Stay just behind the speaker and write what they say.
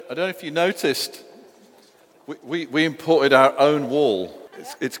I don't know if you noticed, we imported our own wall.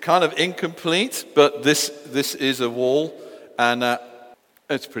 It's kind of incomplete, but this is a wall, and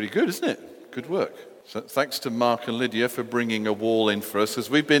it's pretty good, isn't it? Good work. So thanks to Mark and Lydia for bringing a wall in for us, as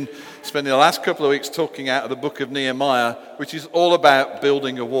we've been spending the last couple of weeks talking out of the book of Nehemiah, which is all about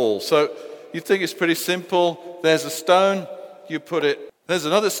building a wall. So you think it's pretty simple. There's a stone, you put it, there's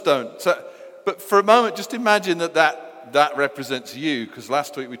another stone. But for a moment, just imagine that represents you, because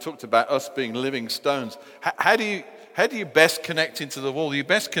last week we talked about us being living stones. How do you best connect into the wall? You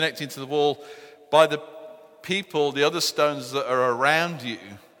best connect into the wall by the people, the other stones that are around you.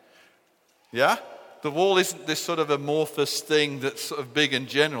 Yeah? The wall isn't this sort of amorphous thing that's sort of big and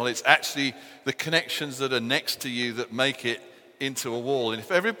general. It's actually the connections that are next to you that make it into a wall. And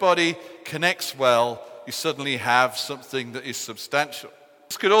if everybody connects well, you suddenly have something that is substantial.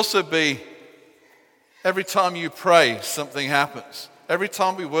 This could also be every time you pray, something happens. Every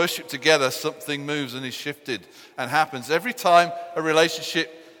time we worship together, something moves and is shifted and happens. Every time a relationship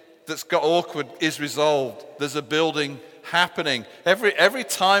that's got awkward is resolved, there's a building happening. Every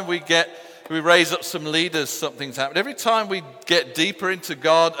time we raise up some leaders, something's happened. Every time we get deeper into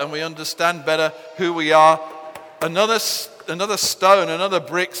God and we understand better who we are, another stone, another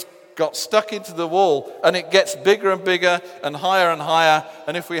brick's got stuck into the wall, and it gets bigger and bigger and higher.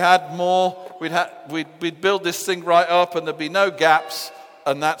 And if we had more, we'd build this thing right up, and there'd be no gaps.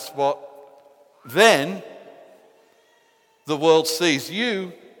 And that's what then the world sees.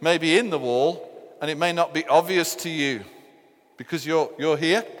 You may be in the wall, and it may not be obvious to you because you're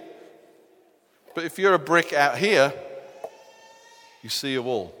here. But if you're a brick out here, you see a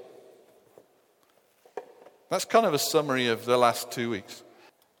wall. That's kind of a summary of the last 2 weeks.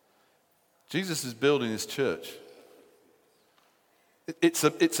 Jesus is building his church. It's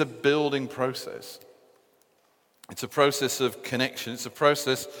a building process. It's a process of connection. It's a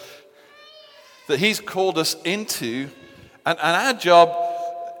process that he's called us into. And our job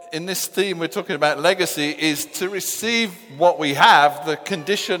in this theme we're talking about legacy is to receive what we have, the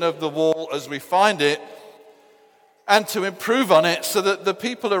condition of the wall as we find it, and to improve on it so that the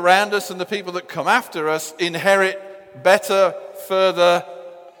people around us and the people that come after us inherit better, further,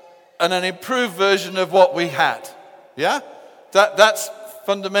 and an improved version of what we had. Yeah? That's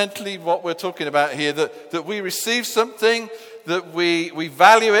fundamentally what we're talking about here, that we receive something, that we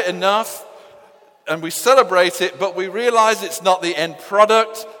value it enough, and we celebrate it, but we realize it's not the end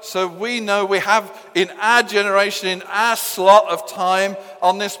product. So we know we have, in our generation, in our slot of time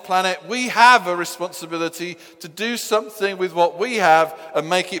on this planet, we have a responsibility to do something with what we have and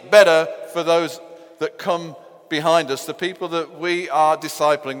make it better for those that come behind us, the people that we are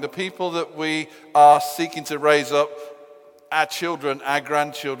discipling, the people that we are seeking to raise up, our children, our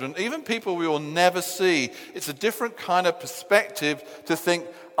grandchildren, even people we will never see. It's a different kind of perspective to think,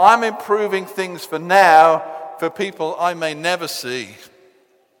 I'm improving things for now for people I may never see.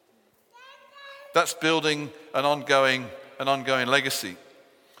 That's building an ongoing legacy.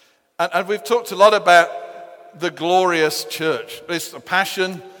 And we've talked a lot about the glorious church. It's a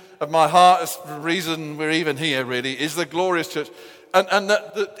passion of my heart. It's the reason we're even here, really, is the glorious church. And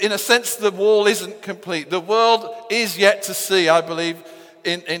in a sense, the wall isn't complete. The world is yet to see, I believe,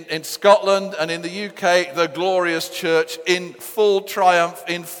 in Scotland and in the UK, the glorious church in full triumph,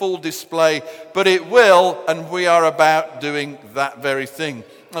 in full display. But it will, and we are about doing that very thing.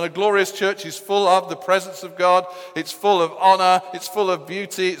 And a glorious church is full of the presence of God. It's full of honor. It's full of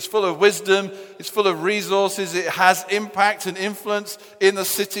beauty. It's full of wisdom. It's full of resources. It has impact and influence in the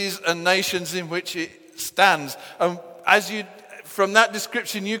cities and nations in which it stands. And from that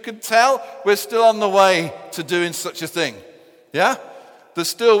description, you can tell we're still on the way to doing such a thing. Yeah? There's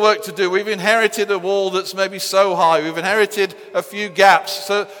still work to do. We've inherited a wall that's maybe so high. We've inherited a few gaps.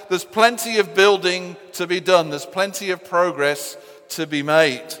 So there's plenty of building to be done. There's plenty of progress to be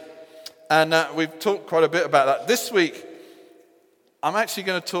made. And we've talked quite a bit about that. This week, I'm actually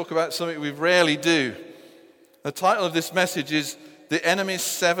going to talk about something we rarely do. The title of this message is The Enemy's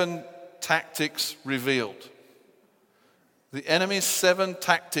 7 Tactics Revealed. The enemy's 7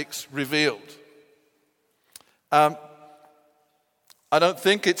 tactics revealed. I don't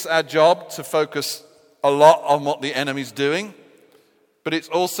think it's our job to focus a lot on what the enemy's doing, but it's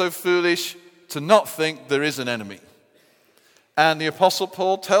also foolish to not think there is an enemy. And the Apostle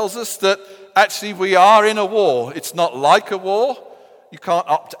Paul tells us that actually we are in a war. It's not like a war. You can't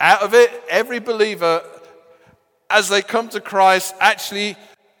opt out of it. Every believer, as they come to Christ, actually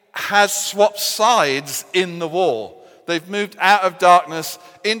has swapped sides in the war. They've moved out of darkness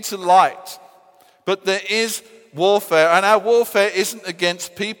into light. But there is warfare, and our warfare isn't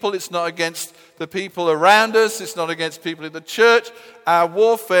against people, it's not against the people around us. It's not against people in the church. Our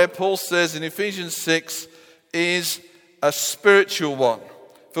warfare, Paul says in Ephesians 6, is a spiritual one.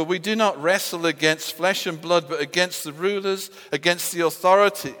 For we do not wrestle against flesh and blood, but against the rulers, against the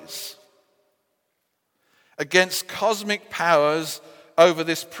authorities, against cosmic powers over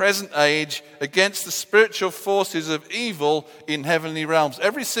this present age, against the spiritual forces of evil in heavenly realms.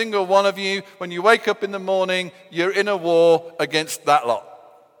 Every single one of you, when you wake up in the morning, you're in a war against that lot.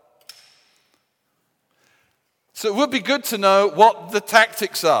 So it would be good to know what the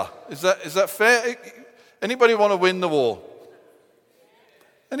tactics are. Is that fair? Anybody want to win the war?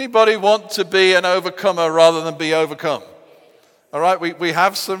 Anybody want to be an overcomer rather than be overcome? All right, we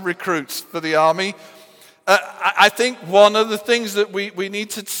have some recruits for the army. I think one of the things that we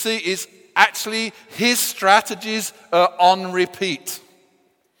need to see is actually his strategies are on repeat.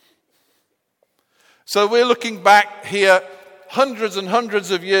 So we're looking back here hundreds and hundreds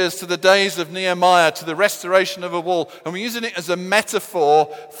of years to the days of Nehemiah, to the restoration of a wall. And we're using it as a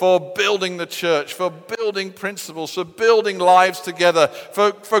metaphor for building the church, for building principles, for building lives together,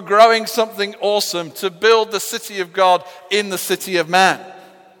 for growing something awesome, to build the city of God in the city of man.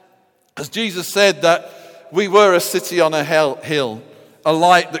 As Jesus said that we were a city on a hill, a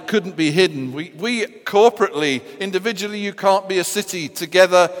light that couldn't be hidden. We corporately, individually, you can't be a city.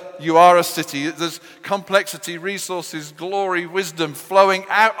 Together, you are a city. There's complexity, resources, glory, wisdom flowing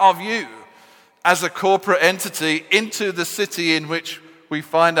out of you as a corporate entity into the city in which we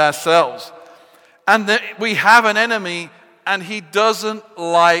find ourselves. And that we have an enemy, and he doesn't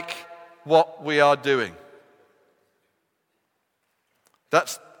like what we are doing.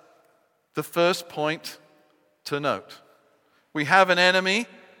 That's the first point to note. We have an enemy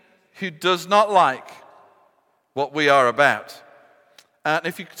who does not like what we are about. And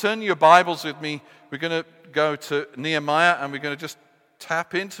if you turn your Bibles with me, we're going to go to Nehemiah, and we're going to just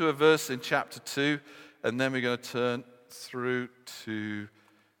tap into a verse in chapter 2, and then we're going to turn through to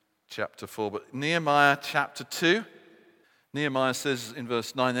chapter 4. But Nehemiah chapter 2, Nehemiah says in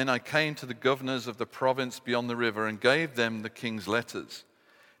verse 9, "Then I came to the governors of the province beyond the river and gave them the king's letters.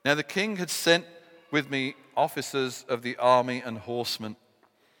 Now the king had sent with me officers of the army and horsemen.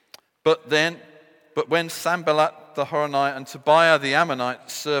 But when Sanballat the Horonite and Tobiah the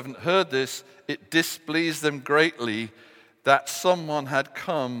Ammonite servant heard this, it displeased them greatly that someone had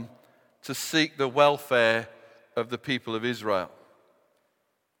come to seek the welfare of the people of Israel."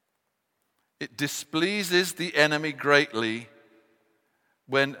 It displeases the enemy greatly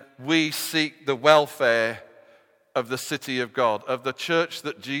when we seek the welfare of the city of God, of the church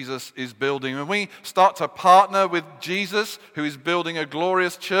that Jesus is building. When we start to partner with Jesus, who is building a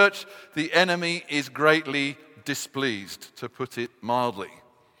glorious church, the enemy is greatly displeased, to put it mildly.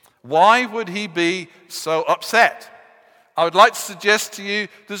 Why would he be so upset? I would like to suggest to you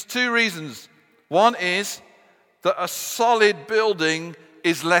there's two reasons. One is that a solid building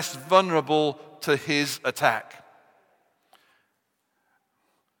is less vulnerable to his attack.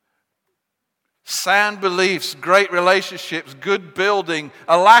 Sound beliefs, great relationships, good building,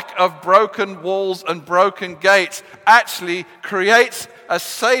 a lack of broken walls and broken gates actually creates a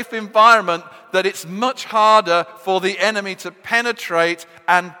safe environment that it's much harder for the enemy to penetrate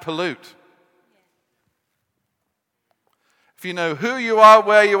and pollute. If you know who you are,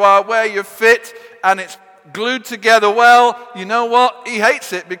 where you fit, and it's glued together well, you know what? He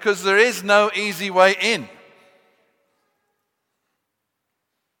hates it because there is no easy way in.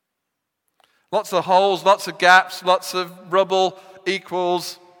 Lots of holes, lots of gaps, lots of rubble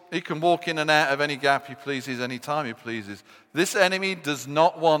equals he can walk in and out of any gap he pleases, any time he pleases. This enemy does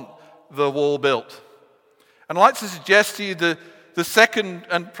not want the wall built. And I'd like to suggest to you the second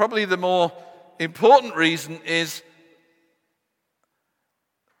and probably the more important reason is,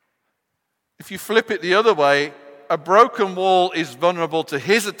 if you flip it the other way, a broken wall is vulnerable to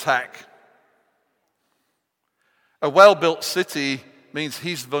his attack. A well-built city means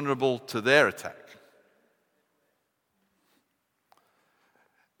he's vulnerable to their attack.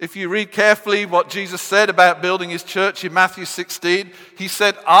 If you read carefully what Jesus said about building his church in Matthew 16, he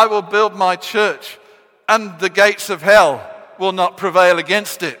said, "I will build my church, and the gates of hell will not prevail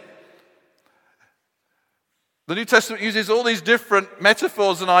against it." The New Testament uses all these different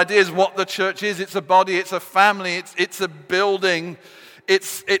metaphors and ideas what the church is. It's a body, it's a family, it's a building,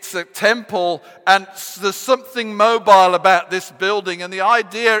 it's a temple, and there's something mobile about this building. And the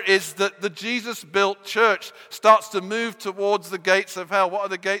idea is that the Jesus-built church starts to move towards the gates of hell. What are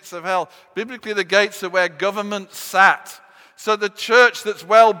the gates of hell? Biblically, the gates are where government sat. So the church that's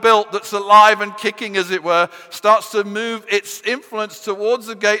well built, that's alive and kicking, as it were, starts to move its influence towards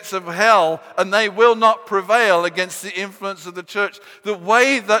the gates of hell, and they will not prevail against the influence of the church. The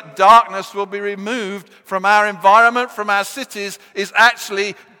way that darkness will be removed from our environment, from our cities, is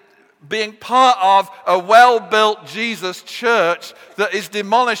actually being part of a well-built Jesus church that is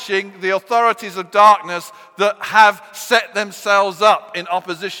demolishing the authorities of darkness that have set themselves up in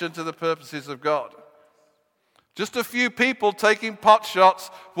opposition to the purposes of God. Just a few people taking pot shots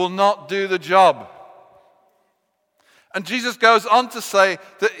will not do the job. And Jesus goes on to say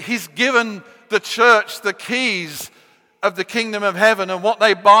that he's given the church the keys of the kingdom of heaven, and what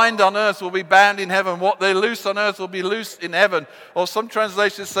they bind on earth will be bound in heaven. What they loose on earth will be loosed in heaven. Or some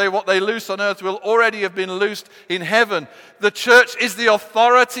translations say what they loose on earth will already have been loosed in heaven. The church is the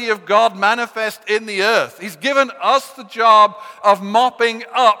authority of God manifest in the earth. He's given us the job of mopping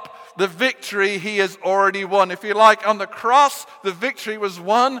up the victory he has already won. If you like, on the cross, the victory was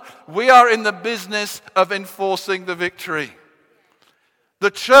won. We are in the business of enforcing the victory. The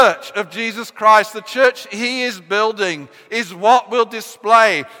church of Jesus Christ, the church he is building, is what will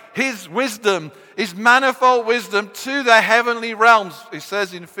display his wisdom, his manifold wisdom to the heavenly realms. He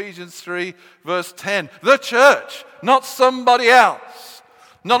says in Ephesians 3, verse 10, the church, not somebody else,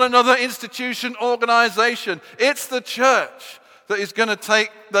 not another institution, organization. It's the church that is going to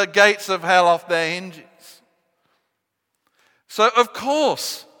take the gates of hell off their hinges. So, of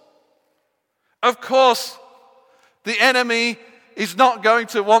course, the enemy is not going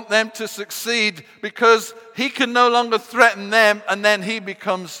to want them to succeed, because he can no longer threaten them and then he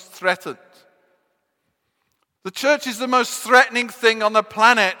becomes threatened. The church is the most threatening thing on the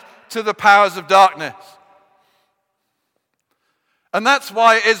planet to the powers of darkness. And that's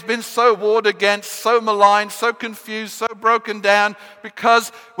why it's been so warred against, so maligned, so confused, so broken down, because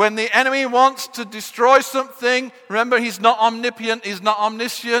when the enemy wants to destroy something, remember, he's not omnipotent, he's not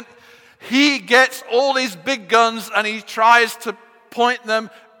omniscient, he gets all his big guns and he tries to point them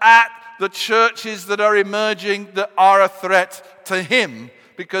at the churches that are emerging, that are a threat to him,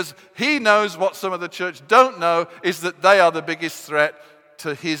 because he knows what some of the church don't know, is that they are the biggest threat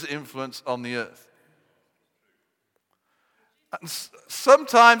to his influence on the earth. And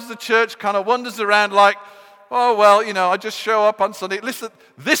sometimes the church kind of wanders around like, oh, well, I just show up on Sunday. Listen,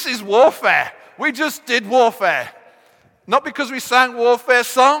 this is warfare. We just did warfare. Not because we sang warfare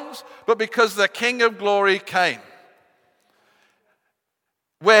songs, but because the King of Glory came.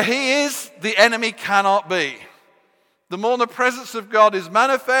 Where he is, the enemy cannot be. The more the presence of God is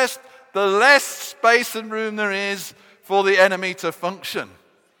manifest, the less space and room there is for the enemy to function.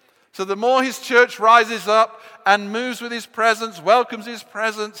 So the more his church rises up and moves with his presence, welcomes his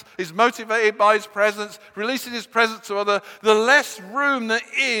presence, is motivated by his presence, releases his presence to others, the less room there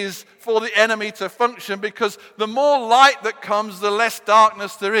is for the enemy to function, because the more light that comes, the less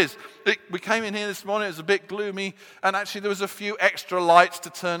darkness there is. We came in here this morning, it was a bit gloomy, and actually there was a few extra lights to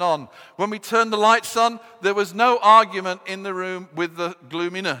turn on. When we turned the lights on, there was no argument in the room with the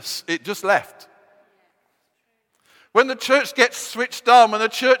gloominess. It just left. When the church gets switched on, when the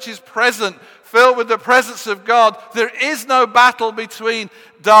church is present, filled with the presence of God, there is no battle between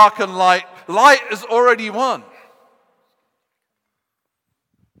dark and light. Light has already won.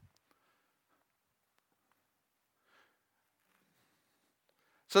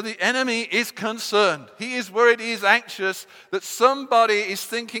 So the enemy is concerned. He is worried, he is anxious that somebody is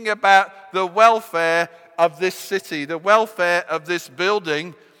thinking about the welfare of this city, the welfare of this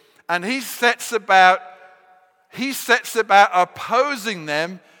building, and he sets about opposing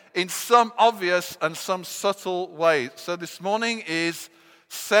them in some obvious and some subtle ways. So this morning is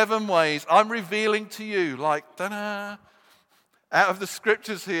 7 ways. I'm revealing to you, like, ta-da, out of the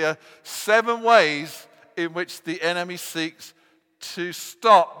scriptures here, 7 ways in which the enemy seeks to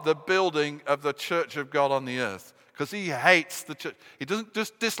stop the building of the church of God on the earth. Because he hates the church. He doesn't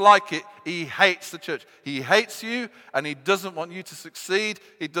just dislike it, he hates the church. He hates you, and he doesn't want you to succeed.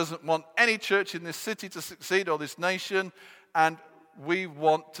 He doesn't want any church in this city to succeed, or this nation. And we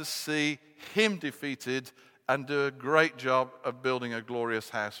want to see him defeated and do a great job of building a glorious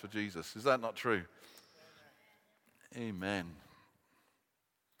house for Jesus. Is that not true? Amen.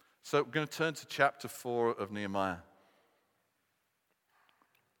 So we're going to turn to chapter 4 of Nehemiah.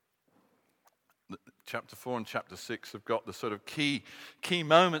 Chapter 4 and chapter 6 have got the sort of key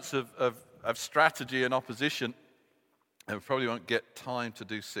moments of strategy and opposition. And we probably won't get time to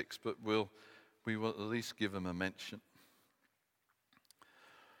do 6, but we will at least give them a mention.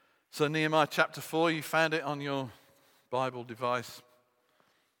 So Nehemiah chapter 4, you found it on your Bible device.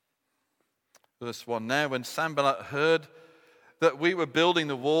 Verse 1, now when Sanballat heard that we were building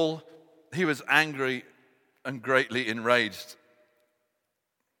the wall, he was angry and greatly enraged.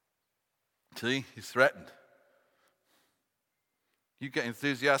 See, he's threatened. You get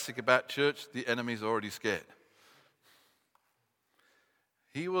enthusiastic about church, the enemy's already scared.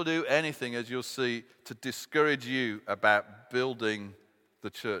 He will do anything, as you'll see, to discourage you about building the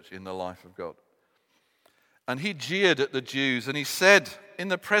church in the life of God. And he jeered at the Jews, and he said, in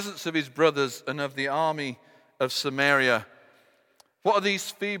the presence of his brothers and of the army of Samaria, "What are these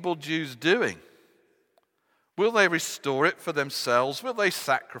feeble Jews doing? Will they restore it for themselves? Will they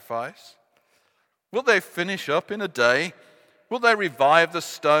sacrifice? Will they finish up in a day? Will they revive the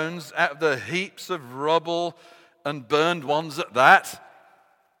stones out of the heaps of rubble and burned ones at that?"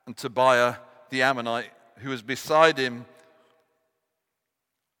 And Tobiah, the Ammonite, who was beside him,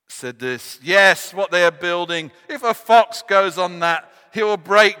 said this, "Yes, what they are building, if a fox goes on that, he will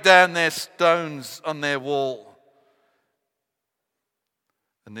break down their stones on their wall."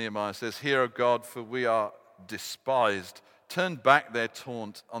 And Nehemiah says, "Hear, O God, for we are despised. Turn back their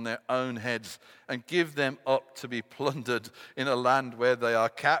taunt on their own heads and give them up to be plundered in a land where they are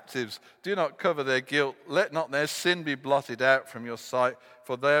captives. Do not cover their guilt. Let not their sin be blotted out from your sight,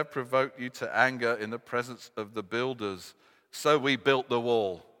 for they have provoked you to anger in the presence of the builders." So we built the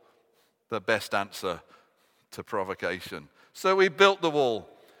wall. The best answer to provocation. So we built the wall.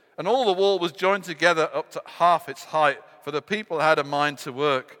 And all the wall was joined together up to half its height, for the people had a mind to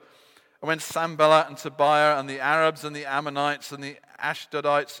work. And when Sanballat and Tobiah and the Arabs and the Ammonites and the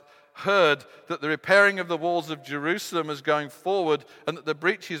Ashdodites heard that the repairing of the walls of Jerusalem was going forward and that the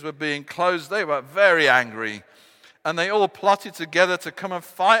breaches were being closed, they were very angry. And they all plotted together to come and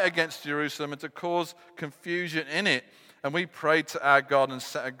fight against Jerusalem and to cause confusion in it. And we prayed to our God and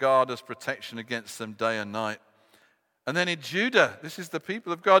set a guard as protection against them day and night. And then in Judah, this is the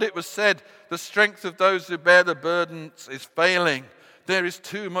people of God, it was said, "The strength of those who bear the burdens is failing. There is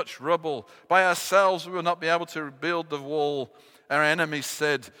too much rubble. By ourselves we will not be able to rebuild the wall." Our enemies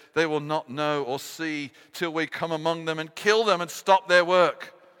said, "They will not know or see till we come among them and kill them and stop their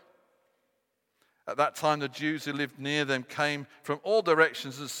work." At that time the Jews who lived near them came from all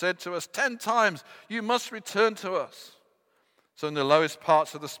directions and said to us 10 times, "You must return to us." So in the lowest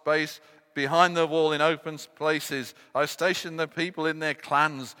parts of the space, behind the wall in open places, I stationed the people in their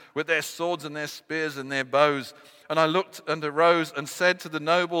clans with their swords and their spears and their bows. And I looked and arose and said to the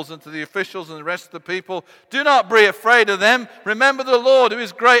nobles and to the officials and the rest of the people, "Do not be afraid of them. Remember the Lord who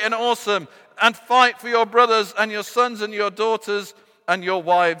is great and awesome, and fight for your brothers and your sons and your daughters and your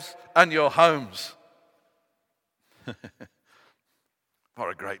wives and your homes." What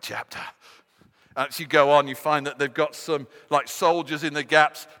a great chapter. As you go on, you find that they've got some like soldiers in the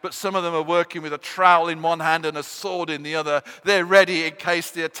gaps, but some of them are working with a trowel in one hand and a sword in the other. They're ready in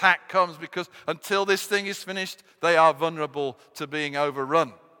case the attack comes, because until this thing is finished, they are vulnerable to being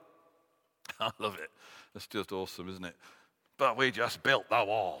overrun. I love it. That's just awesome, isn't it? But we just built the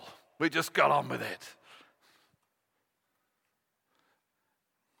wall. We just got on with it.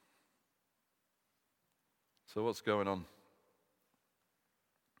 So what's going on?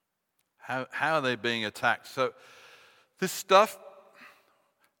 How are they being attacked? So this stuff,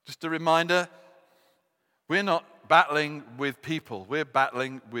 just a reminder, we're not battling with people. We're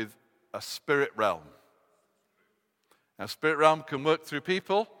battling with a spirit realm. Now, spirit realm can work through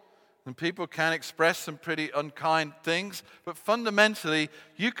people, and people can express some pretty unkind things, but fundamentally,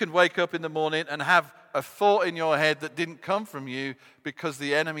 you can wake up in the morning and have a thought in your head that didn't come from you because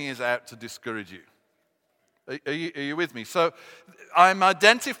the enemy is out to discourage you. Are you with me? So I'm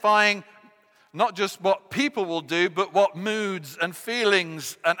identifying not just what people will do, but what moods and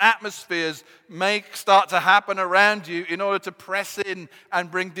feelings and atmospheres may start to happen around you in order to press in and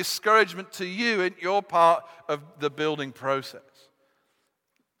bring discouragement to you in your part of the building process.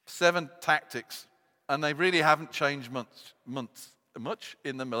 7 tactics, and they really haven't changed much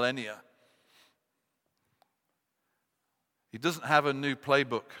in the millennia. He doesn't have a new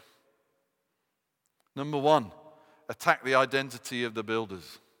playbook. Number 1, attack the identity of the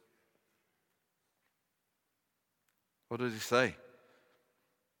builders. What does he say?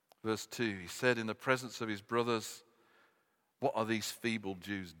 Verse 2, he said, in the presence of his brothers, "What are these feeble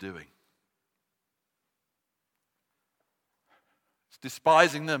Jews doing?" He's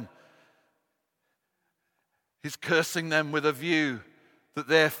despising them. He's cursing them with a view that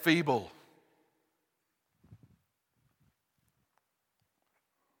they're feeble.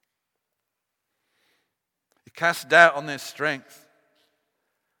 He casts doubt on their strength,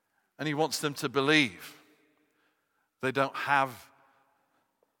 and he wants them to believe they don't have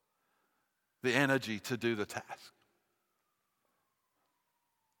the energy to do the task.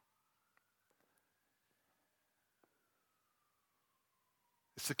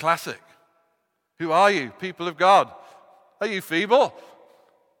 It's a classic. Who are you, people of God? Are you feeble?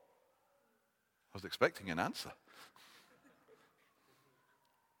 I was expecting an answer.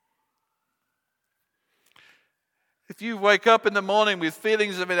 If you wake up in the morning with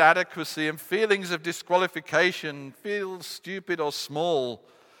feelings of inadequacy and feelings of disqualification, feel stupid or small,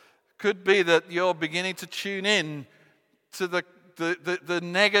 could be that you're beginning to tune in to the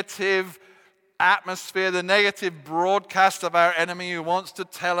negative atmosphere, the negative broadcast of our enemy who wants to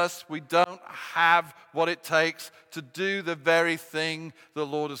tell us we don't have what it takes to do the very thing the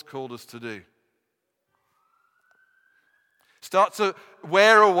Lord has called us to do. Start to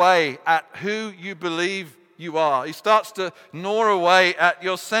wear away at who you believe you are. He starts to gnaw away at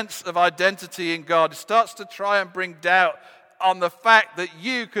your sense of identity in God. He starts to try and bring doubt on the fact that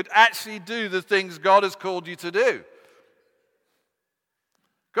you could actually do the things God has called you to do.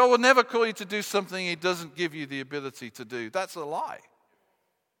 God will never call you to do something He doesn't give you the ability to do. That's a lie.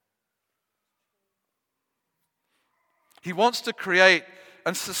 He wants to create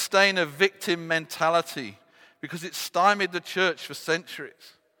and sustain a victim mentality because it's stymied the church for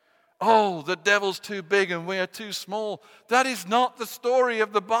centuries. Oh, the devil's too big and we are too small. That is not the story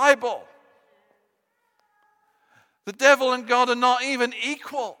of the Bible. The devil and God are not even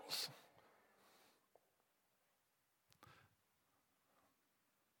equals.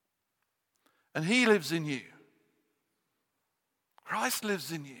 And He lives in you. Christ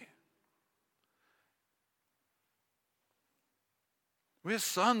lives in you. We're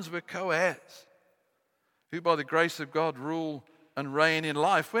sons, we're co-heirs, who by the grace of God rule and reign in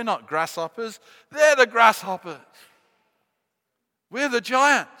life. We're not grasshoppers. They're the grasshoppers. We're the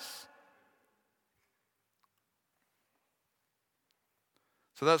giants.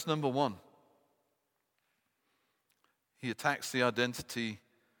 So that's number one. He attacks the identity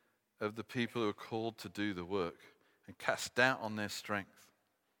of the people who are called to do the work and casts doubt on their strength.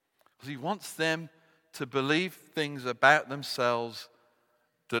 Because He wants them to believe things about themselves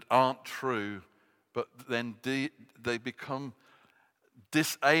that aren't true, but then they become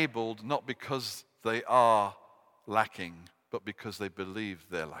disabled not because they are lacking, but because they believe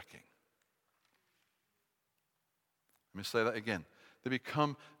they're lacking. Let me say that again. They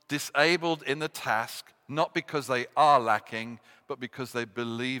become disabled in the task, not because they are lacking, but because they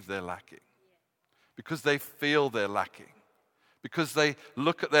believe they're lacking. Because they feel they're lacking. Because they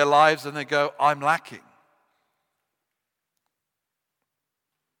look at their lives and they go, I'm lacking.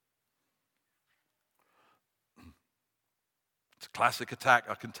 It's a classic attack,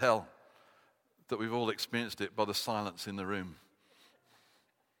 I can tell that we've all experienced it by the silence in the room.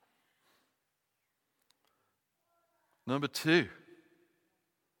 Number 2,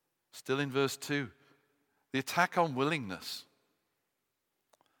 still in verse 2, the attack on willingness.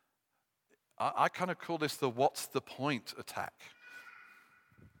 I kind of call this the what's the point attack.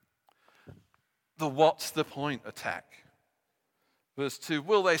 The what's the point attack. Verse 2,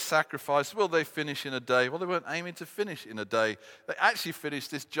 will they sacrifice? Will they finish in a day? Well, they weren't aiming to finish in a day. They actually finished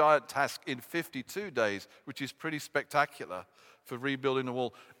this giant task in 52 days, which is pretty spectacular for rebuilding a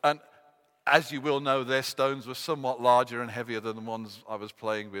wall. And as you will know, their stones were somewhat larger and heavier than the ones I was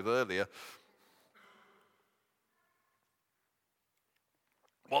playing with earlier.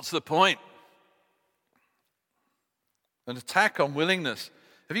 What's the point? An attack on willingness.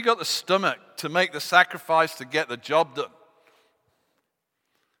 Have you got the stomach to make the sacrifice to get the job done?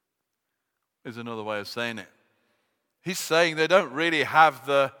 Is another way of saying it. He's saying they don't really have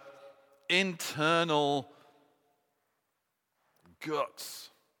the internal guts.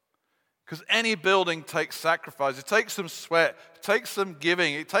 Because any building takes sacrifice. It takes some sweat. It takes some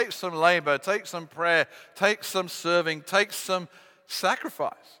giving. It takes some labor. It takes some prayer. It takes some serving. It takes some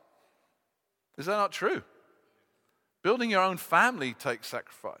sacrifice. Is that not true? Building your own family takes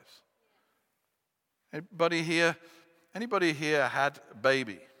sacrifice. Anybody here had a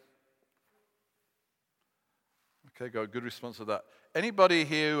baby? Okay, got a good response to that. Anybody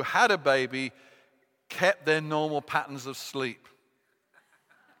here who had a baby kept their normal patterns of sleep?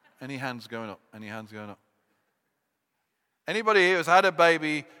 Any hands going up? Any hands going up? Anybody here who's had a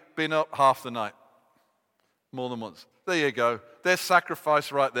baby been up half the night? More than once. There you go. There's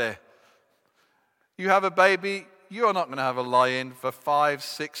sacrifice right there. You have a baby, you're not going to have a lie-in for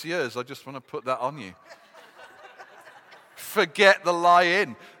 5-6 years. I just want to put that on you. Forget the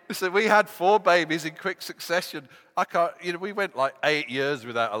lie-in. Listen, we had 4 babies in quick succession. We went like 8 years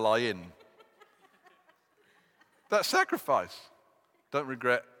without a lie-in. That's sacrifice. Don't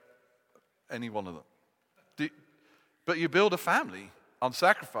regret any one of them. But you build a family on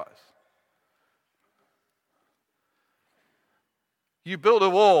sacrifice. You build a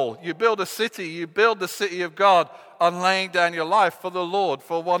wall, you build a city, you build the city of God on laying down your life for the Lord,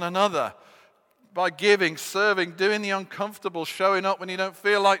 for one another. by giving, serving, doing the uncomfortable, showing up when you don't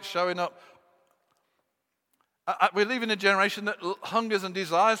feel like showing up. We live in a generation that hungers and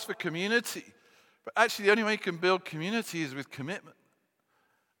desires for community. But actually, the only way you can build community is with commitment.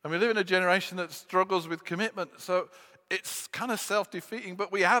 And we live in a generation that struggles with commitment. So it's kind of self-defeating.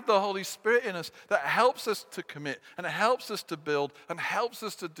 But we have the Holy Spirit in us that helps us to commit and helps us to build and helps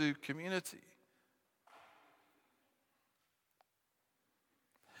us to do community.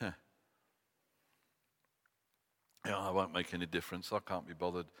 I won't make any difference. I can't be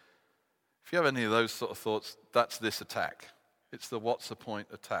bothered. If you have any of those sort of thoughts, that's this attack. It's the what's the point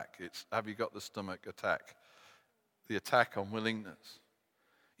attack. It's have you got the stomach attack. The attack on willingness.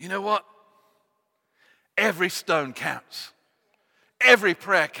 You know what? Every stone counts. Every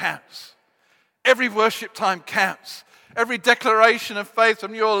prayer counts. Every worship time counts. Every declaration of faith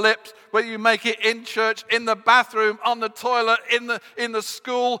from your lips, whether you make it in church, in the bathroom, on the toilet, in the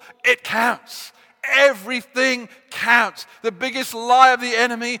school, it counts. Everything counts. The biggest lie of the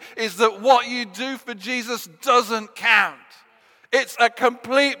enemy is that what you do for Jesus doesn't count. It's a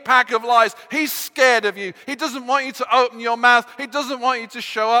complete pack of lies. He's scared of you. He doesn't want you to open your mouth. He doesn't want you to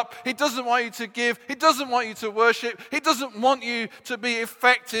show up. He doesn't want you to give. He doesn't want you to worship. He doesn't want you to be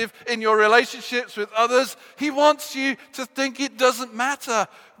effective in your relationships with others. He wants you to think it doesn't matter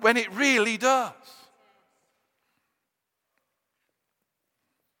when it really does.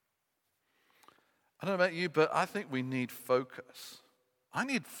 I don't know about you, but I think we need focus. I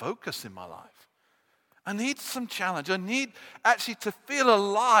need focus in my life. I need some challenge. I need actually to feel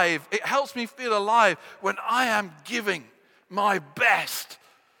alive. It helps me feel alive when I am giving my best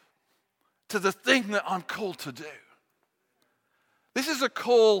to the thing that I'm called to do. This is a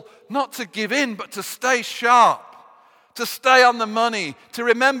call not to give in, but to stay sharp, to stay on the money, to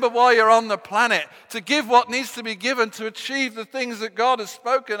remember why you're on the planet, to give what needs to be given to achieve the things that God has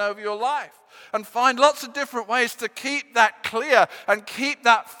spoken over your life. And find lots of different ways to keep that clear and keep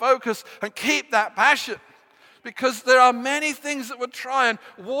that focus and keep that passion. Because there are many things that would try and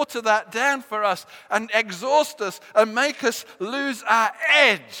water that down for us and exhaust us and make us lose our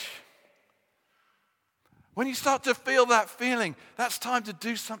edge. When you start to feel that feeling, that's time to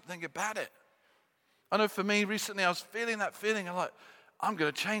do something about it. I know for me recently I was feeling that feeling. I'm like, I'm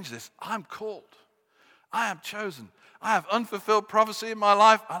going to change this. I'm called. I am chosen. I have unfulfilled prophecy in my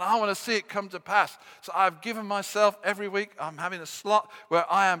life, and I want to see it come to pass. So I've given myself every week, I'm having a slot where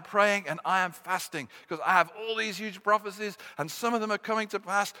I am praying and I am fasting, because I have all these huge prophecies, and some of them are coming to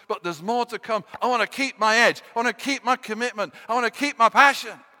pass, but there's more to come. I want to keep my edge. I want to keep my commitment. I want to keep my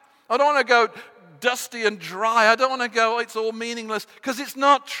passion. I don't want to go dusty and dry. I don't want to go, it's all meaningless, because it's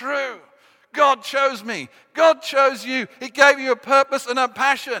not true. God chose me. God chose you. He gave you a purpose and a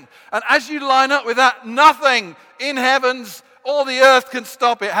passion. And as you line up with that, nothing in heavens or the earth can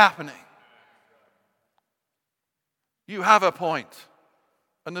stop it happening. You have a point.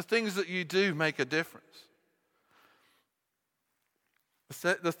 And the things that you do make a difference.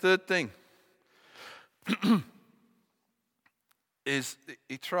 The third thing is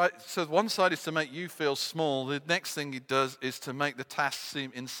so one side is to make you feel small. The next thing he does is to make the task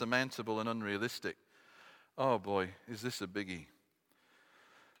seem insurmountable and unrealistic. Oh boy, is this a biggie.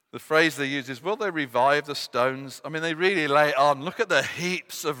 The phrase they use is, will they revive the stones? I mean, they really lay it on. Look at the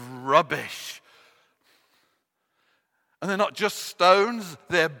heaps of rubbish. And they're not just stones,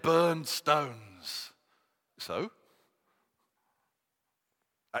 they're burned stones. So,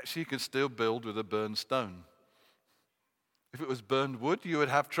 actually you can still build with a burned stone. If it was burned wood, you would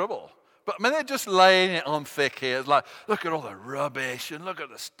have trouble. But I mean, they're just laying it on thick here. It's like, look at all the rubbish and look at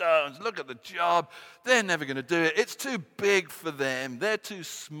the stones, look at the job. They're never going to do it. It's too big for them. They're too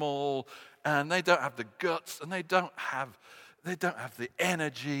small and they don't have the guts and they don't have the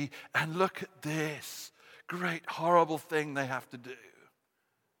energy. And look at this great, horrible thing they have to do.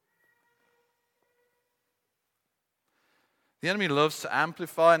 The enemy loves to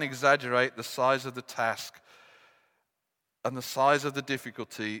amplify and exaggerate the size of the task and the size of the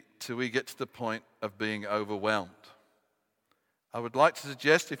difficulty till we get to the point of being overwhelmed. I would like to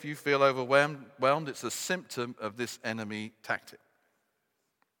suggest if you feel overwhelmed, it's a symptom of this enemy tactic.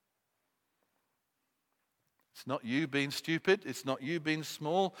 It's not you being stupid. It's not you being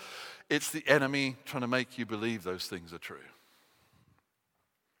small. It's the enemy trying to make you believe those things are true.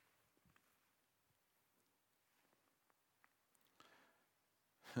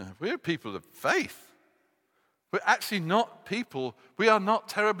 We're people of faith. We're actually not people, we are not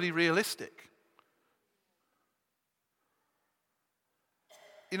terribly realistic.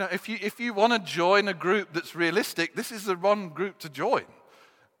 You know, if you want to join a group that's realistic, this is the wrong group to join.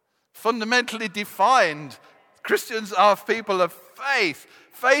 Fundamentally defined Christians are people of faith.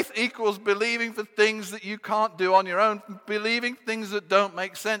 Faith equals believing for things that you can't do on your own, believing things that don't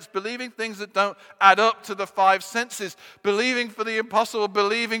make sense, believing things that don't add up to the five senses, believing for the impossible,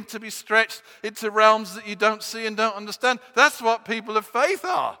 believing to be stretched into realms that you don't see and don't understand. That's what people of faith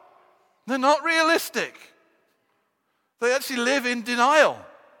are. They're not realistic. They actually live in denial.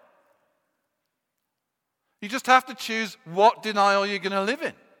 You just have to choose what denial you're going to live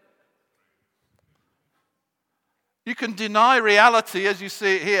in. You can deny reality as you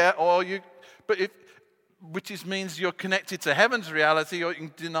see it here, which means you're connected to heaven's reality, or you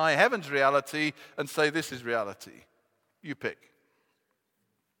can deny heaven's reality and say this is reality. You pick.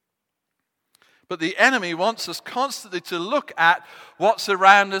 But the enemy wants us constantly to look at what's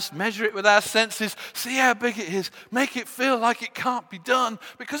around us, measure it with our senses, see how big it is, make it feel like it can't be done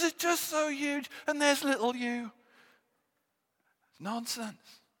because it's just so huge and there's little you. It's nonsense.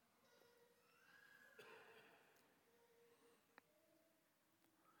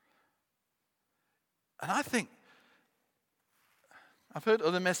 And I think, I've heard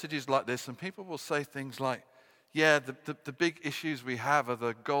other messages like this, and people will say things like, yeah, the big issues we have are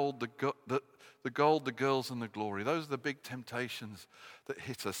the gold, the girls, and the glory. Those are the big temptations that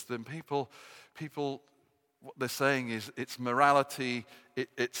hit us. Then people, what they're saying is it's morality,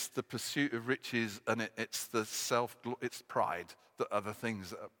 it's the pursuit of riches, and it's it's pride that are the things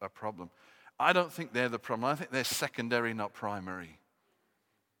that are a problem. I don't think they're the problem. I think they're secondary, not primary.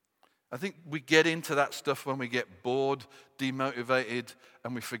 I think we get into that stuff when we get bored, demotivated,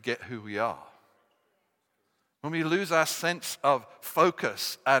 and we forget who we are. When we lose our sense of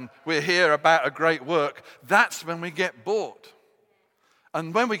focus and we're here about a great work, that's when we get bored.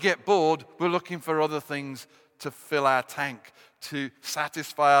 And when we get bored, we're looking for other things to fill our tank, to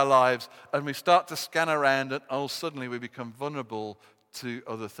satisfy our lives, and we start to scan around and suddenly we become vulnerable to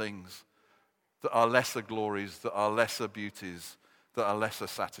other things that are lesser glories, that are lesser beauties, that are lesser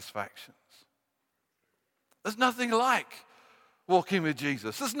satisfactions. There's nothing like walking with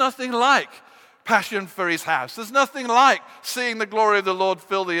Jesus. There's nothing like passion for his house. There's nothing like seeing the glory of the Lord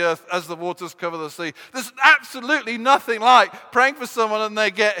fill the earth as the waters cover the sea. There's absolutely nothing like praying for someone and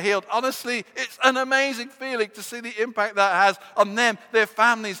they get healed. Honestly, it's an amazing feeling to see the impact that has on them, their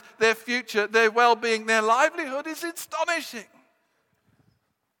families, their future, their well-being, their livelihood is astonishing.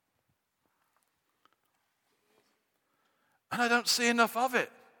 And I don't see enough of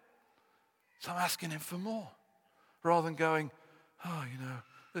it. So I'm asking him for more. Rather than going, oh,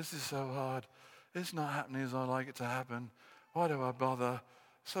 this is so hard. It's not happening as I like it to happen. Why do I bother?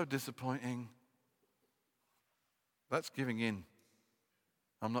 So disappointing. That's giving in.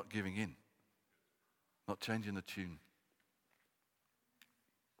 I'm not giving in. Not changing the tune.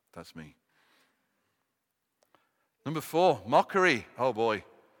 That's me. Number 4, mockery. Oh boy.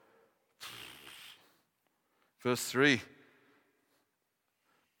 Verse 3.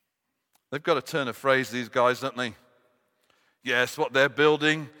 They've got a turn of phrase, these guys, don't they? Yes, what they're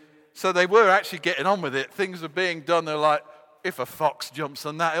building. So they were actually getting on with it. Things were being done. They're like, if a fox jumps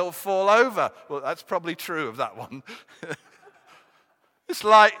on that, it'll fall over. Well, that's probably true of that one. It's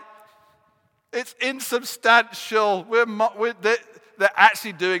like, it's insubstantial. They're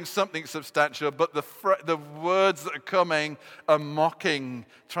actually doing something substantial, but the words that are coming are mocking,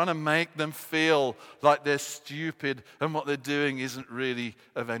 trying to make them feel like they're stupid and what they're doing isn't really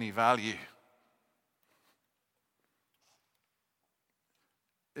of any value.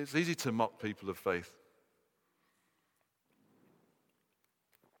 It's easy to mock people of faith.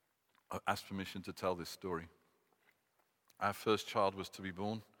 I asked permission to tell this story. Our first child was to be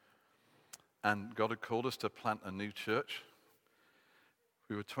born, and God had called us to plant a new church.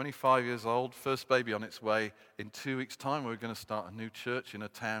 We were 25 years old, first baby on its way. In 2 weeks' time, we were going to start a new church in a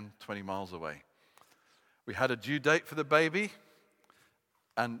town 20 miles away. We had a due date for the baby,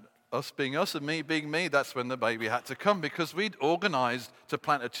 and us being us and me being me, that's when the baby had to come, because we'd organized to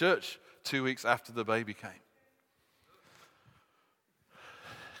plant a church 2 weeks after the baby came.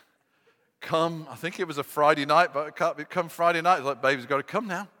 I think it was a Friday night, but come Friday night, it's like, baby's got to come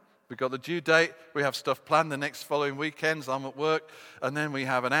now. We've got the due date. We have stuff planned the next following weekends. I'm at work. And then we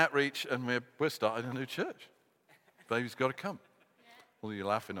have an outreach, and we're starting a new church. Baby's got to come. Well, you're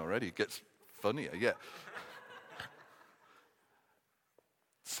laughing already. It gets funnier, yeah.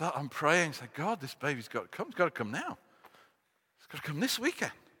 So I'm praying, say, God, this baby's got to come. It's got to come now. It's got to come this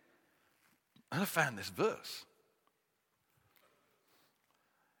weekend. And I found this verse.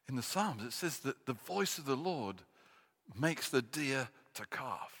 In the Psalms, it says that the voice of the Lord makes the deer to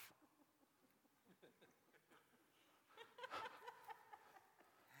calf.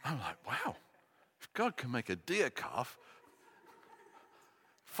 I'm like, wow, if God can make a deer calf,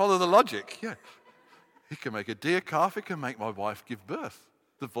 follow the logic, yeah. He can make a deer calf. He can make my wife give birth.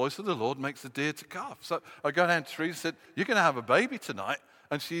 The voice of the Lord makes the deer to calf. So I go down to Teresa and said, you're going to have a baby tonight.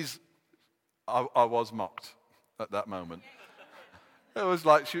 And I was mocked at that moment. It was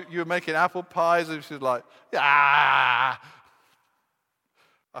like you were making apple pies and she was like, ah.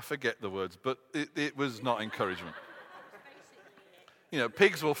 I forget the words, but it was not encouragement.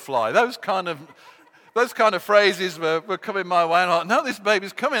 Pigs will fly. Those kind of phrases were coming my way. And I'm like, no, this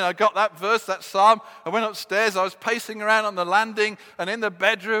baby's coming. I got that verse, that psalm. I went upstairs. I was pacing around on the landing and in the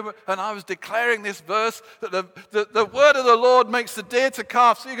bedroom, and I was declaring this verse that the word of the Lord makes the deer to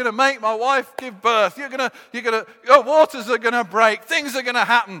calf. So you're going to make my wife give birth. Your waters are going to break. Things are going to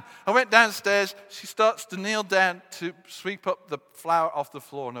happen. I went downstairs. She starts to kneel down to sweep up the flour off the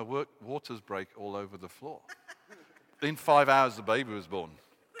floor, and her waters break all over the floor. In 5 hours, the baby was born.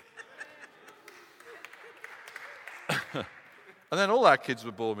 And then all our kids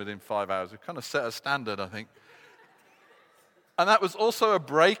were born within 5 hours. We kind of set a standard, I think. And that was also a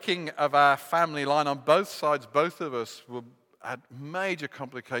breaking of our family line on both sides. Both of us had major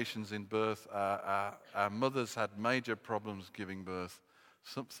complications in birth. Our mothers had major problems giving birth.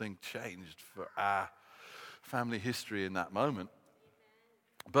 Something changed for our family history in that moment.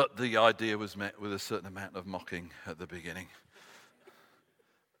 But the idea was met with a certain amount of mocking at the beginning.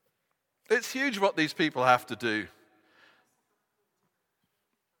 It's huge what these people have to do.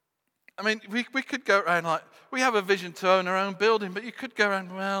 I mean, we could go around like, we have a vision to own our own building, but you could go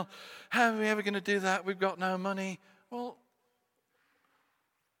around, well, how are we ever going to do that? We've got no money. Well,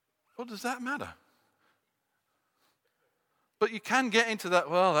 what does that matter? But you can get into that,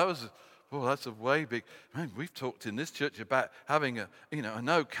 that's a way big, man, we've talked in this church about having a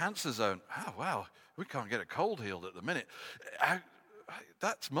no cancer zone. Oh, wow, we can't get a cold healed at the minute.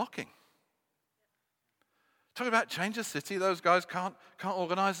 That's mocking. Talking about change the city, those guys can't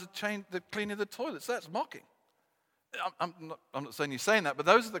organise the cleaning of the toilets. That's mocking. I'm not saying you're saying that, but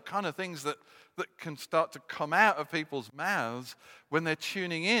those are the kind of things that can start to come out of people's mouths when they're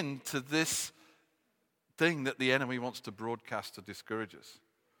tuning in to this thing that the enemy wants to broadcast to discourage us.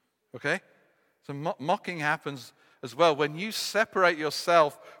 Okay? So mocking happens as well when you separate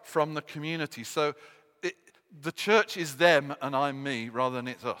yourself from the community. So the church is them and I'm me rather than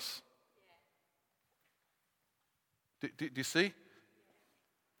it's us. Do you see?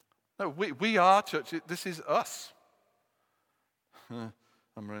 No, we are church. This is us. I'm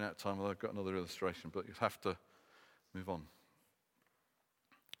running out of time, although I've got another illustration, but you have to move on.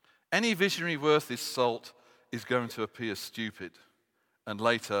 Any visionary worth his salt is going to appear stupid and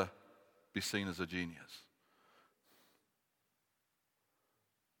later be seen as a genius.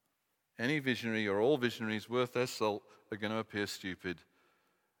 Any visionary or all visionaries worth their salt are going to appear stupid.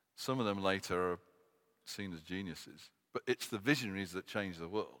 Some of them later are seen as geniuses. But it's the visionaries that change the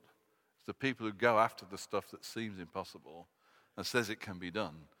world. It's the people who go after the stuff that seems impossible and says it can be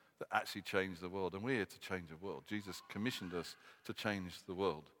done that actually change the world. And we're here to change the world. Jesus commissioned us to change the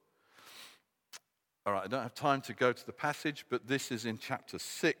world. All right, I don't have time to go to the passage, but this is in chapter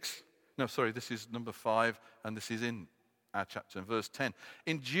 6. No, sorry, this is number 5, and this is in our chapter in verse 10.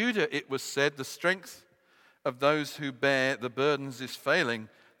 In Judah it was said, the strength of those who bear the burdens is failing.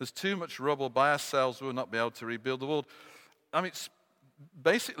 There's too much rubble. By ourselves, we will not be able to rebuild the world. I mean, it's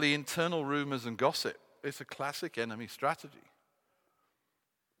basically internal rumors and gossip. It's a classic enemy strategy.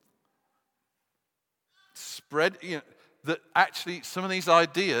 Spread, that actually some of these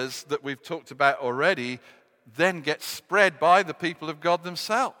ideas that we've talked about already then get spread by the people of God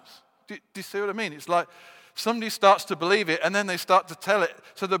themselves. Do you see what I mean? It's like somebody starts to believe it and then they start to tell it.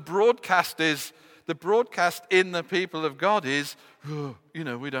 So the broadcast in the people of God is,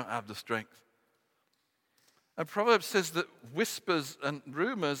 we don't have the strength. And Proverbs says that whispers and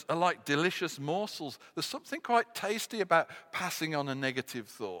rumors are like delicious morsels. There's something quite tasty about passing on a negative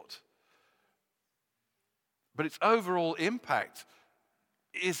thought. But its overall impact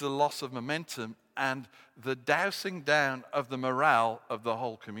is the loss of momentum and the dousing down of the morale of the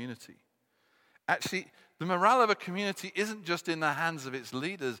whole community. Actually, the morale of a community isn't just in the hands of its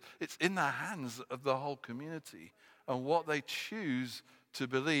leaders, it's in the hands of the whole community and what they choose to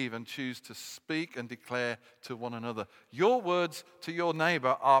believe and choose to speak and declare to one another. Your words to your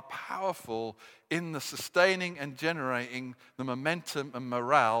neighbor are powerful in the sustaining and generating the momentum and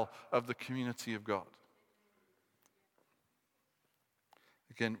morale of the community of God.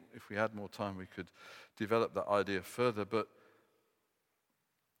 Again, if we had more time, we could develop that idea further, but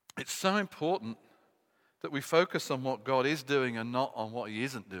it's so important that we focus on what God is doing and not on what he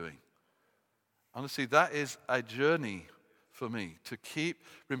isn't doing. Honestly, that is a journey for me, to keep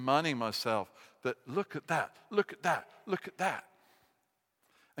reminding myself that look at that, look at that, look at that.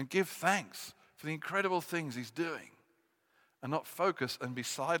 And give thanks for the incredible things he's doing, and not focus and be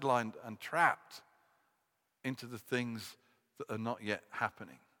sidelined and trapped into the things that are not yet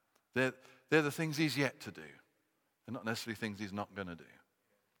happening. They're the things he's yet to do, and not necessarily things he's not going to do.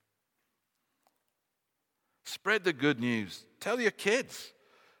 Spread the good news. Tell your kids.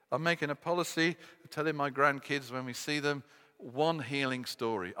 I'm making a policy of telling my grandkids when we see them one healing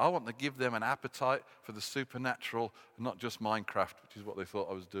story. I want to give them an appetite for the supernatural, not just Minecraft, which is what they thought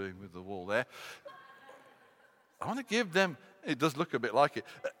I was doing with the wall there. I want to give them, it does look a bit like it,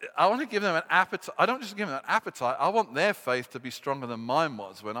 I want to give them an appetite. I don't just give them an appetite, I want their faith to be stronger than mine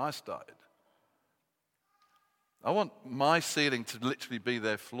was when I started. I want my ceiling to literally be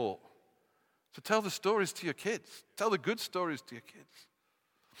their floor. So tell the stories to your kids. Tell the good stories to your kids.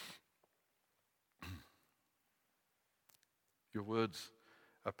 Your words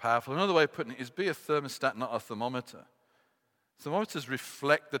are powerful. Another way of putting it is be a thermostat, not a thermometer. Thermometers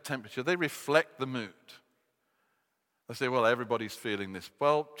reflect the temperature. They reflect the mood. I say, well, everybody's feeling this.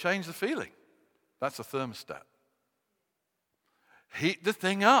 Well, change the feeling. That's a thermostat. Heat the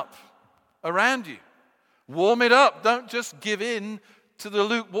thing up around you. Warm it up. Don't just give in to the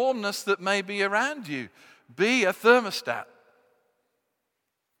lukewarmness that may be around you. Be a thermostat.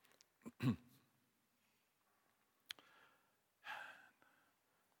 I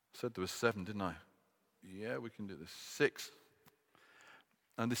said there was 7, didn't I? Yeah, we can do this. 6.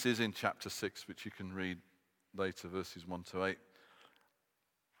 And this is in chapter 6, which you can read later, verses 1 to 8.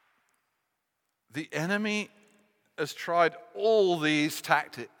 The enemy has tried all these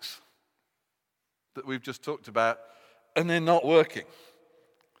tactics that we've just talked about, and they're not working.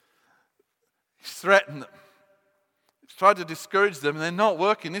 He's threatened them. He's tried to discourage them, and they're not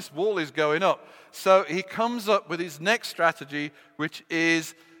working. This wall is going up. So he comes up with his next strategy, which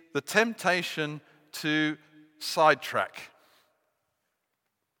is the temptation to sidetrack.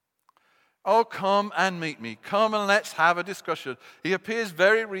 Oh, come and meet me. Come and let's have a discussion. He appears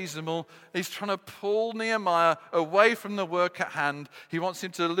very reasonable. He's trying to pull Nehemiah away from the work at hand. He wants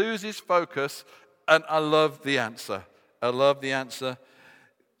him to lose his focus. And I love the answer. I love the answer.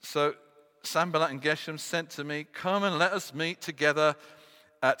 So Sanballat and Geshem sent to me, come and let us meet together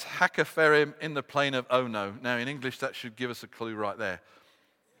at Hakkephirim in the plain of Ono. Now in English that should give us a clue right there.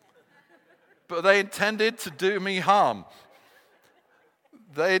 But they intended to do me harm.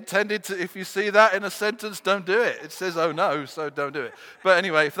 They intended to, if you see that in a sentence, don't do it. It says, oh no, so don't do it. But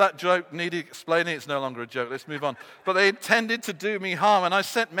anyway, if that joke needed explaining, it's no longer a joke. Let's move on. But they intended to do me harm, and I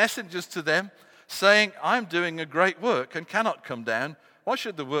sent messengers to them saying, I'm doing a great work and cannot come down. Why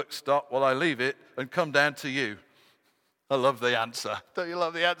should the work stop while I leave it and come down to you? I love the answer. Don't you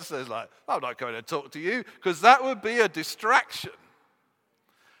love the answer? It's like, I'm not going to talk to you, because that would be a distraction.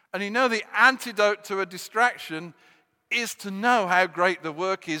 And you know the antidote to a distraction is to know how great the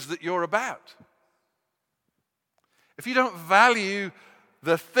work is that you're about. If you don't value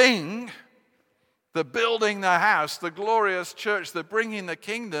the thing, the building the house, the glorious church, the bringing the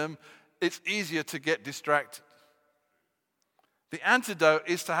kingdom, it's easier to get distracted. The antidote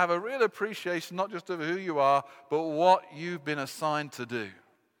is to have a real appreciation, not just of who you are, but what you've been assigned to do.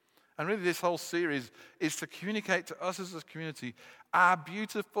 And really this whole series is to communicate to us as a community our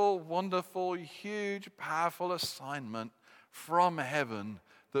beautiful, wonderful, huge, powerful assignment from heaven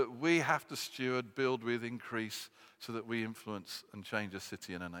that we have to steward, build with, increase, so that we influence and change a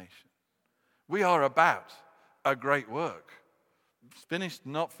city and a nation. We are about a great work. Finished,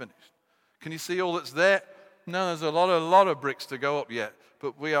 not finished. Can you see all that's there? No, there's a lot of bricks to go up yet.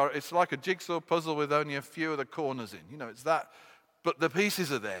 But it's like a jigsaw puzzle with only a few of the corners in. You know, it's that. But the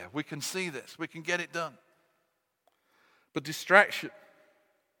pieces are there. We can see this. We can get it done. But distraction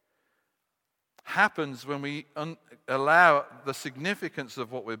happens when we allow the significance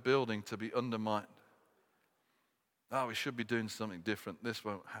of what we're building to be undermined. Oh, we should be doing something different. This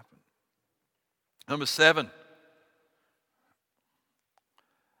won't happen. Number 7.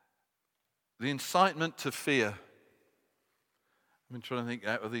 The incitement to fear. I've been trying to think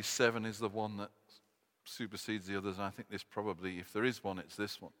out of these 7 is the one that supersedes the others. And I think this probably, if there is one, it's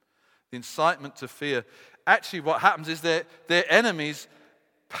this one. The incitement to fear. Actually, what happens is their enemies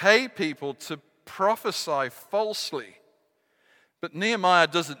pay people to prophesy falsely. But Nehemiah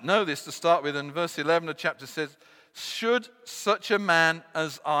doesn't know this to start with. And verse 11 of the chapter says, should such a man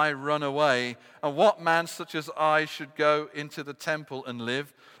as I run away? And what man such as I should go into the temple and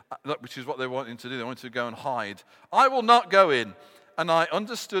live? Which is what they wanted to do. They wanted to go and hide. I will not go in. And I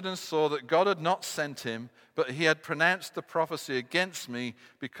understood and saw that God had not sent him, but he had pronounced the prophecy against me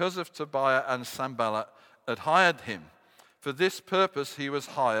because of Tobiah and Sanballat had hired him. For this purpose he was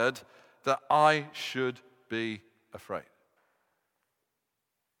hired, that I should be afraid.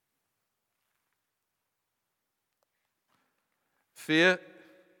 Fear,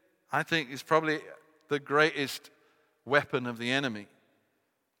 I think, is probably the greatest weapon of the enemy.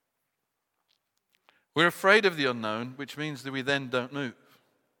 We're afraid of the unknown, which means that we then don't move.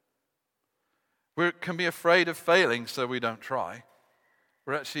 We can be afraid of failing, so we don't try.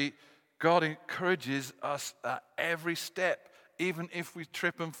 God encourages us at every step, even if we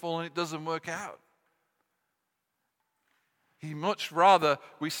trip and fall and it doesn't work out. He'd much rather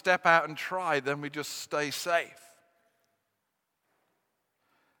we step out and try than we just stay safe.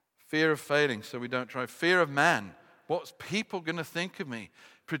 Fear of failing, so we don't try. Fear of man. What's people going to think of me?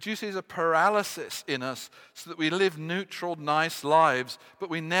 Produces a paralysis in us so that we live neutral, nice lives, but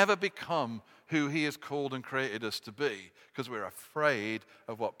we never become who he has called and created us to be because we're afraid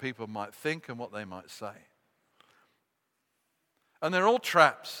of what people might think and what they might say. And they're all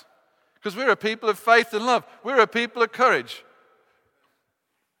traps because we're a people of faith and love. We're a people of courage.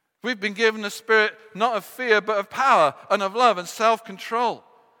 We've been given a spirit not of fear but of power and of love and self-control.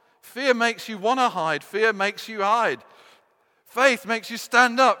 Fear makes you want to hide. Fear makes you hide. Faith makes you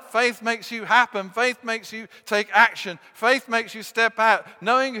stand up. Faith makes you happen. Faith makes you take action. Faith makes you step out.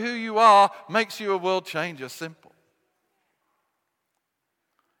 Knowing who you are makes you a world changer. Simple.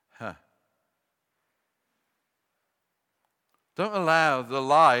 Don't allow the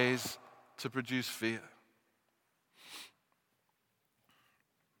lies to produce fear.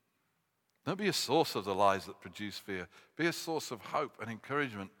 Don't be a source of the lies that produce fear. Be a source of hope and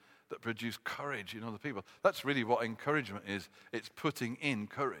encouragement that produce courage in other people. That's really what encouragement is. It's putting in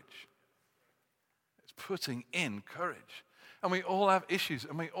courage. It's putting in courage. And we all have issues,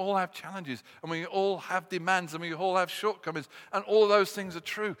 and we all have challenges, and we all have demands, and we all have shortcomings, and all of those things are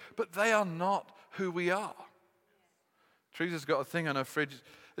true, but they are not who we are. Teresa's got a thing on her fridge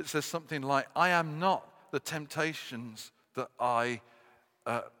that says something like, I am not the temptations that I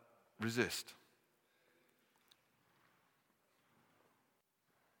resist.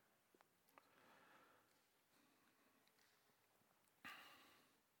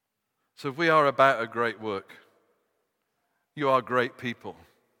 So if we are about a great work, you are great people.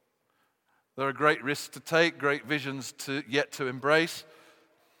 There are great risks to take, great visions yet to embrace.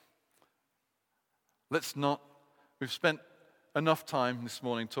 We've spent enough time this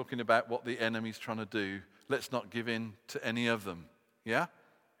morning talking about what the enemy's trying to do. Let's not give in to any of them. Yeah?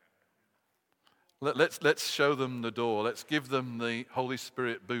 Let's show them the door. Let's give them the Holy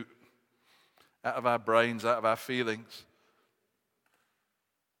Spirit boot out of our brains, out of our feelings.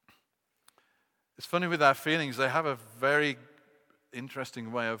 It's funny with our feelings, they have a very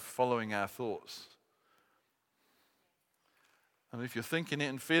interesting way of following our thoughts. And if you're thinking it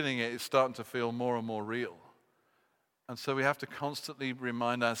and feeling it, it's starting to feel more and more real. And so we have to constantly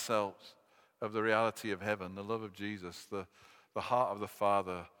remind ourselves of the reality of heaven, the love of Jesus, the heart of the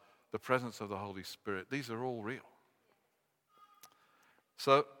Father, the presence of the Holy Spirit. These are all real.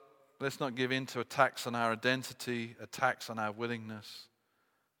 So let's not give in to attacks on our identity, attacks on our willingness,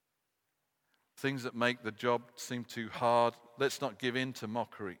 things that make the job seem too hard. Let's not give in to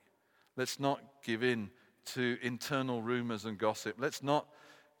mockery. Let's not give in to internal rumors and gossip. Let's not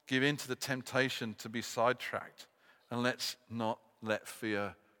give in to the temptation to be sidetracked. And let's not let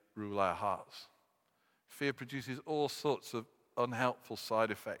fear rule our hearts. Fear produces all sorts of unhelpful side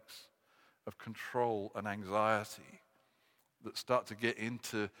effects of control and anxiety that start to get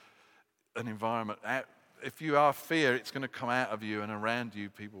into an environment. If you are fear, it's going to come out of you, and around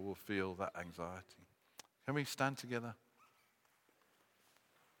you, people will feel that anxiety. Can we stand together?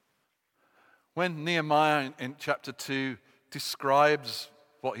 When Nehemiah in chapter 2 describes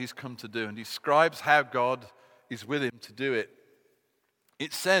what he's come to do and describes how God is with him to do it,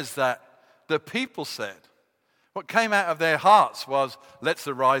 it says that the people said, what came out of their hearts was, let's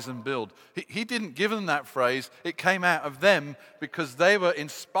arise and build. He didn't give them that phrase. It came out of them because they were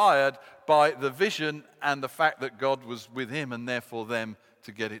inspired by the vision and the fact that God was with him and therefore them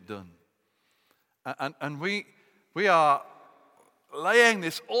to get it done. And we are laying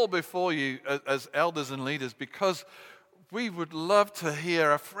this all before you as elders and leaders because we would love to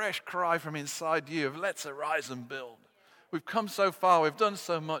hear a fresh cry from inside you of let's arise and build. We've come so far, we've done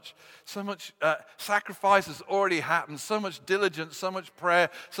so much sacrifice has already happened, so much diligence, so much prayer,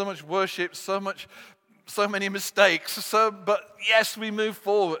 so much worship, so many mistakes. But yes, we move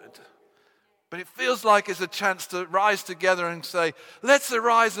forward. But it feels like it's a chance to rise together and say, let's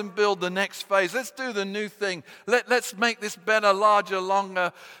arise and build the next phase. Let's do the new thing. Let's make this better, larger,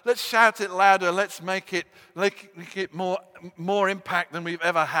 longer. Let's shout it louder. Let's make it more impact than we've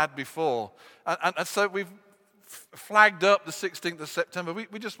ever had before. And so we've flagged up the 16th of September.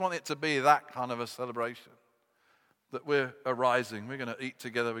 We just want it to be that kind of a celebration. That we're arising. We're going to eat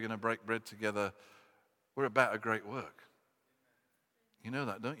together. We're going to break bread together. We're about a great work. You know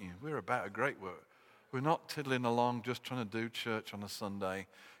that, don't you? We're about a great work. We're not tiddling along just trying to do church on a Sunday,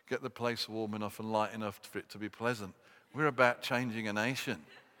 get the place warm enough and light enough for it to be pleasant. We're about changing a nation.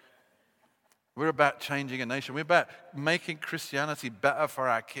 We're about changing a nation. We're about making Christianity better for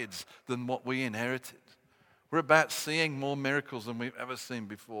our kids than what we inherited. We're about seeing more miracles than we've ever seen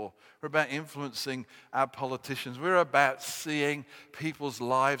before. We're about influencing our politicians. We're about seeing people's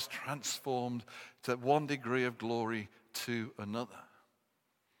lives transformed to one degree of glory to another.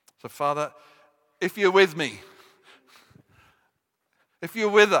 So, Father, if you're with me, if you're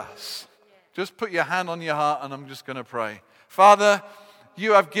with us, just put your hand on your heart and I'm just going to pray. Father,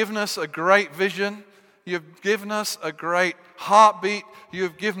 you have given us a great vision. You've given us a great heartbeat. You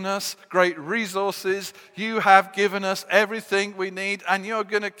have given us great resources. You have given us everything we need, and you're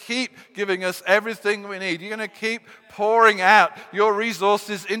going to keep giving us everything we need. You're going to keep pouring out your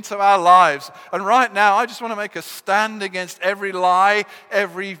resources into our lives. And right now, I just want to make a stand against every lie,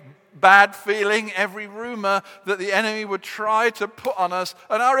 every bad feeling, every rumor that the enemy would try to put on us,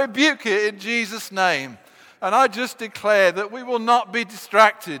 and I rebuke it in Jesus' name. And I just declare that we will not be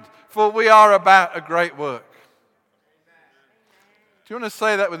distracted, for we are about a great work. Do you want to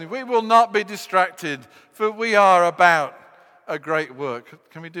say that with me? We will not be distracted, for we are about a great work.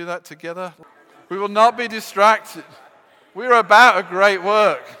 Can we do that together? We will not be distracted. We're about a great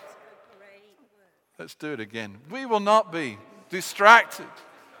work. Let's do it again. We will not be distracted.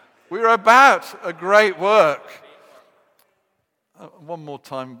 We're about a great work. One more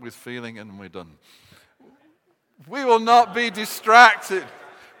time with feeling and we're done. We will not be distracted.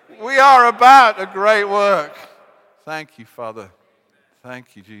 We are about a great work. Thank you, Father.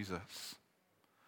 Thank you, Jesus.